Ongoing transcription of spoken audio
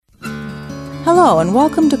Hello and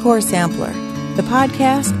welcome to Core Sampler, the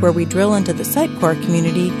podcast where we drill into the Sitecore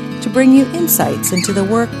community to bring you insights into the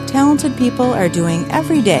work talented people are doing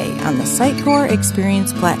every day on the Sitecore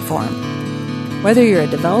Experience platform. Whether you're a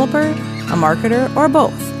developer, a marketer, or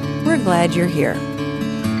both, we're glad you're here.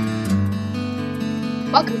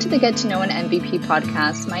 Welcome to the Get to Know an MVP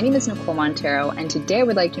podcast. My name is Nicole Montero, and today I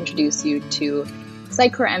would like to introduce you to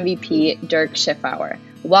Sitecore MVP Dirk Schiffauer.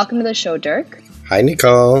 Welcome to the show, Dirk. Hi,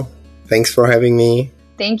 Nicole. Thanks for having me.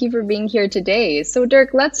 Thank you for being here today. So, Dirk,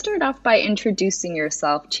 let's start off by introducing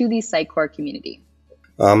yourself to the Sitecore community.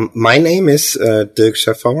 My name is Dirk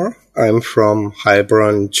Schiffauer. I'm from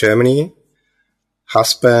Heilbronn, Germany.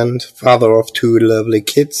 Husband, father of two lovely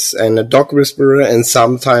kids, and a dog whisperer, and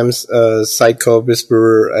sometimes a Sitecore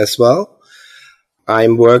whisperer as well.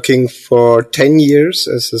 I'm working for 10 years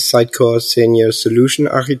as a Sitecore senior solution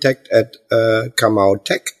architect at Kamau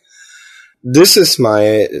Tech. This is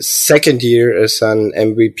my second year as an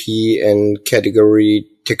MVP in category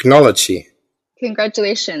technology.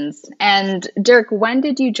 Congratulations. And Dirk, when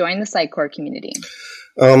did you join the Sitecore community?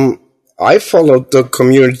 I followed the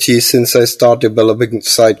community since I started developing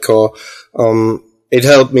Sitecore. It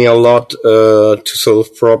helped me a lot to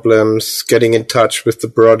solve problems, getting in touch with the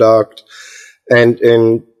product. And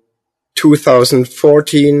in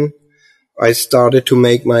 2014, I started to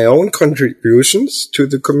make my own contributions to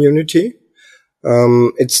the community.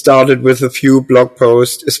 It started with a few blog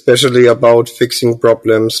posts, especially about fixing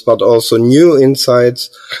problems, but also new insights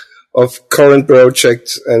of current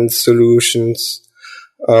projects and solutions.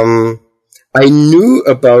 I knew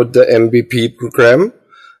about the MVP program,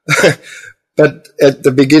 but at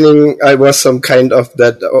the beginning I was some kind of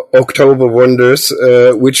that October wonders,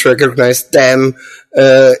 which recognized, damn,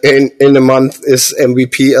 in a month is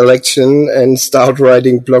MVP election, and start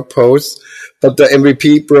writing blog posts. But the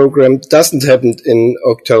MVP program doesn't happen in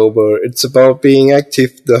October. It's about being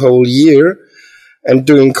active the whole year and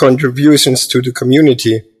doing contributions to the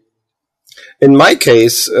community. In my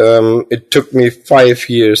case, it took me 5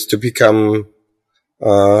 years to become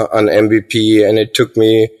an MVP, and it took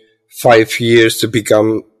me 5 years to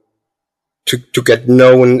get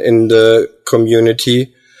known in the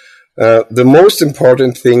community. The most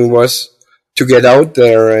important thing was to get out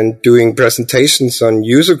there and doing presentations on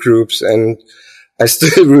user groups. And I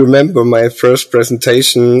still remember my first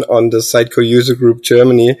presentation on the Sitecore user group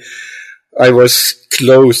Germany. I was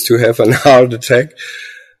close to have an heart attack.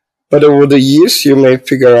 But over the years, you may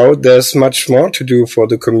figure out there's much more to do for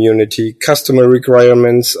the community. Customer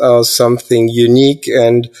requirements are something unique.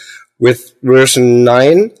 And with version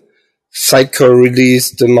 9, Sitecore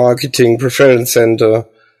released the Marketing Preference Center.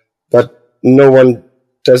 But no one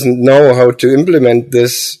doesn't know how to implement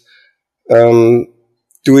this.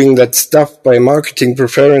 Doing that stuff by marketing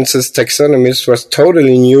preferences taxonomies was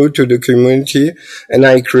totally new to the community, and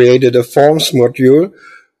I created a forms module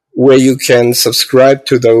where you can subscribe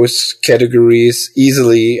to those categories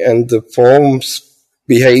easily, and the forms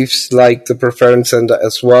behaves like the preference center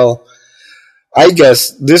as well. I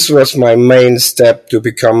guess this was my main step to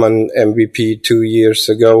become an MVP 2 years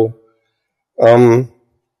ago.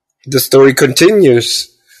 The story continues.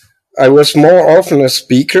 I was more often a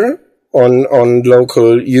speaker on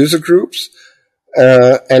local user groups,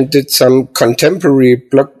 and did some contemporary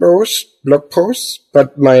blog posts,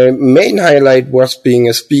 but my main highlight was being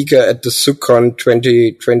a speaker at the SUGCON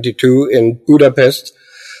 2022 in Budapest.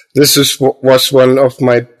 This was one of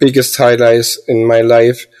my biggest highlights in my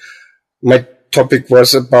life. My topic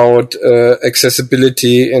was about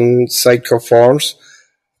accessibility in Sitecore forms.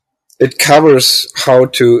 It covers how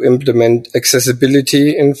to implement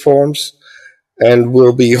accessibility in forms, and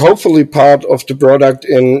will be hopefully part of the product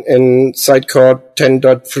in Sitecore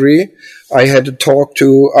 10.3. I had a talk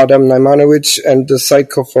to Adam Najmanovic and the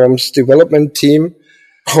Sitecore Forms development team.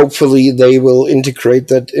 Hopefully they will integrate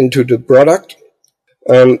that into the product.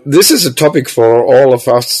 This is a topic for all of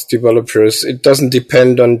us developers. It doesn't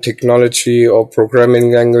depend on technology or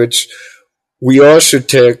programming language. We all should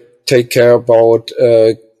take care about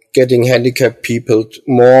getting handicapped people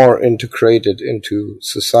more integrated into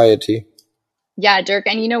society. Yeah, Dirk,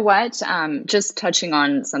 and you know what? Just touching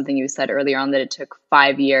on something you said earlier on, that it took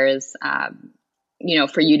 5 years,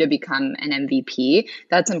 for you to become an MVP.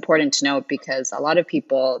 That's important to note, because a lot of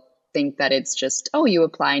people think that it's just, you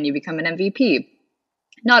apply and you become an MVP.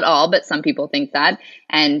 Not all, but some people think that.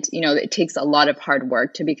 And, it takes a lot of hard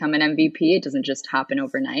work to become an MVP. It doesn't just happen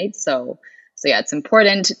overnight. So yeah, it's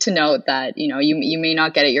important to note that, you may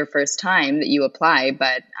not get it your first time that you apply,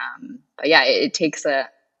 but yeah, it takes a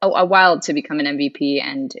while to become an MVP,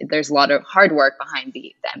 and there's a lot of hard work behind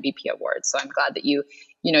the MVP award. So I'm glad that you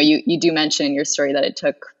do mention in your story that it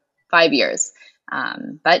took 5 years.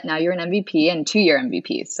 But now you're an MVP and 2-year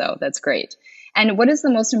MVP, so that's great. And what is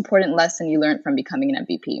the most important lesson you learned from becoming an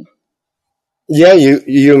MVP? Yeah,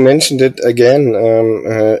 you mentioned it again.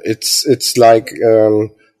 It's like the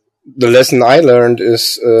lesson I learned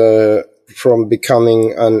is from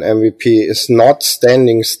becoming an MVP is not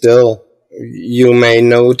standing still. You may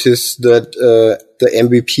notice that the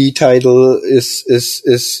MVP title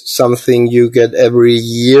is something you get every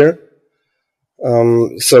year.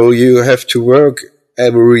 So you have to work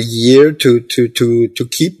every year to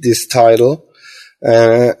keep this title.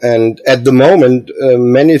 And at the moment,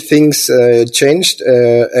 many things changed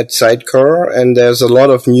at Sitecore, and there's a lot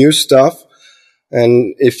of new stuff.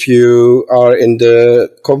 And if you are in the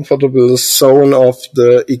comfortable zone of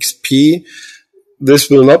the XP, this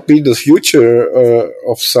will not be the future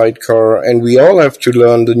of Sitecore, and we all have to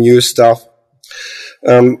learn the new stuff.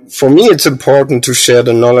 For me, it's important to share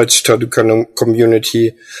the knowledge to the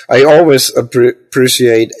community. I always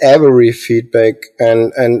appreciate every feedback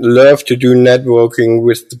and love to do networking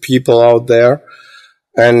with the people out there.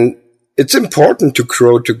 And it's important to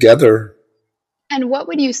grow together. And what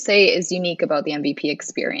would you say is unique about the MVP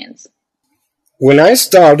experience? When I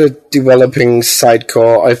started developing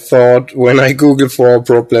Sitecore, I thought when I Googled for a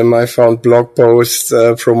problem, I found blog posts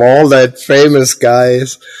from all that famous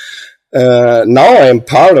guys. Now I am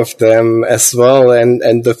part of them as well,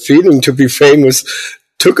 and the feeling to be famous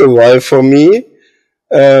took a while for me.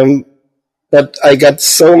 But I got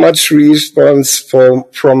so much response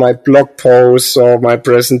from my blog posts or my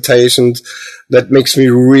presentations that makes me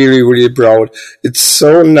really, really proud. It's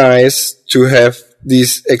so nice to have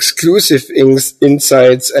these exclusive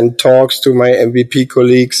insights and talks to my MVP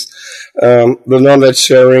colleagues. The knowledge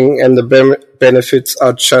sharing and the benefits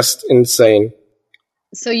are just insane.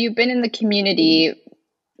 So you've been in the community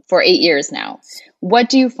for 8 years now. What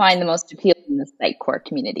do you find the most appealing in the Sitecore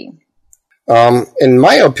community? In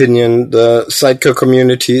my opinion, the Sitecore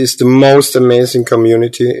community is the most amazing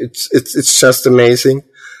community. It's just amazing.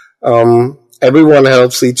 Everyone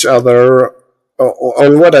helps each other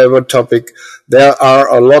on whatever topic. There are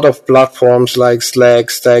a lot of platforms like Slack,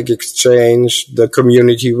 Stack Exchange, the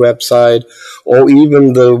community website, or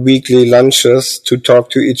even the weekly lunches to talk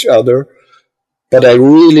to each other. But I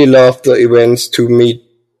really love the events to meet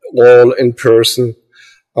all in person.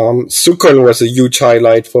 SUCCON was a huge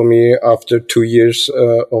highlight for me after 2 years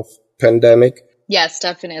of pandemic. Yes,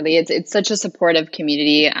 definitely. It's such a supportive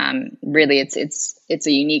community. Really, it's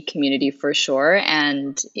a unique community for sure.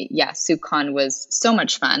 And yeah, SUCCON was so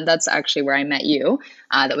much fun. That's actually where I met you.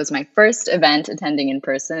 That was my first event attending in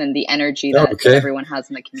person, and the energy that everyone has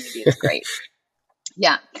in the community is great.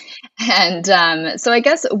 Yeah. And so I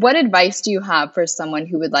guess what advice do you have for someone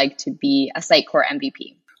who would like to be a Sitecore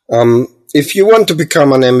MVP? If you want to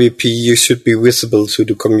become an MVP, you should be visible to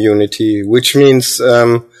the community, which means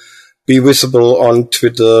be visible on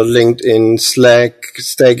Twitter, LinkedIn, Slack,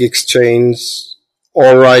 Stack Exchange,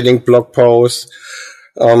 or writing blog posts.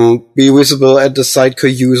 Be visible at the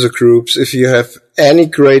Sitecore user groups. If you have any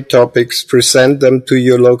great topics, present them to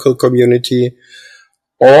your local community.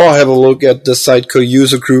 Or have a look at the Sitecore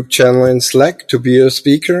user group channel in Slack to be a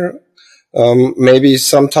speaker. Maybe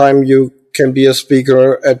sometime you can be a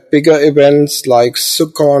speaker at bigger events like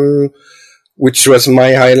SUCCON, which was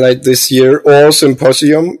my highlight this year, or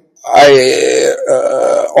Symposium. I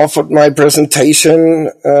offered my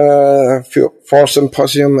presentation for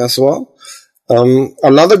Symposium as well.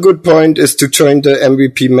 Another good point is to join the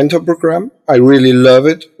MVP mentor program. I really love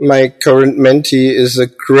it. My current mentee is a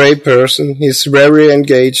great person. He's very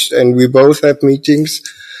engaged, and we both have meetings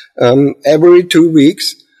every 2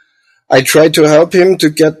 weeks. I try to help him to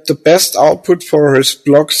get the best output for his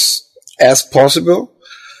blogs as possible.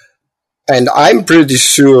 And I'm pretty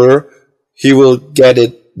sure he will get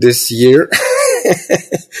it this year.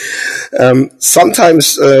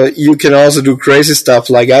 Sometimes you can also do crazy stuff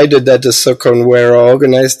like I did at the SUCCON, where I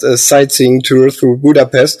organized a sightseeing tour through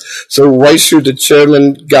Budapest. So why should a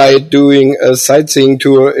German guy doing a sightseeing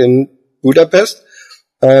tour in Budapest?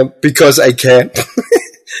 Because I can.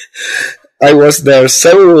 I was there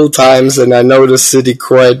several times and I know the city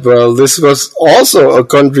quite well. This was also a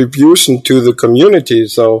contribution to the community,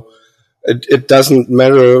 so it doesn't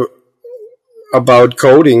matter about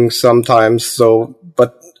coding sometimes. So,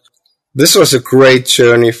 but this was a great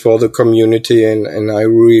journey for the community, and I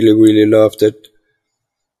really, really loved it.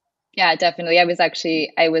 Yeah, definitely.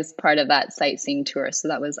 I was part of that sightseeing tour, so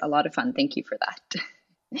that was a lot of fun. Thank you for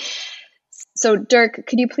that. So, Dirk,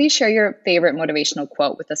 could you please share your favorite motivational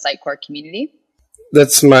quote with the Sitecore community?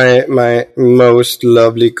 That's my most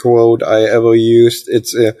lovely quote I ever used.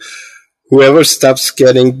 It's whoever stops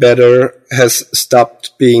getting better has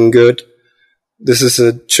stopped being good. This is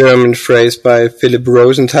a German phrase by Philipp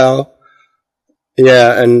Rosenthal.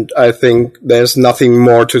 Yeah, and I think there's nothing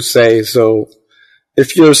more to say. So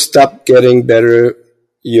if you stop getting better,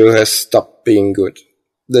 you have stopped being good.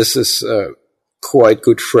 This is a quite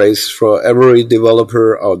good phrase for every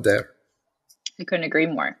developer out there. I couldn't agree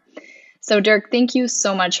more. So Dirk, thank you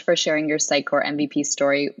so much for sharing your Sitecore MVP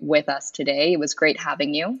story with us today. It was great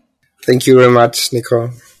having you. Thank you very much, Nicole.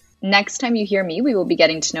 Next time you hear me, we will be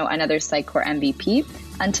getting to know another Sitecore MVP.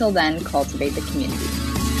 Until then, cultivate the community.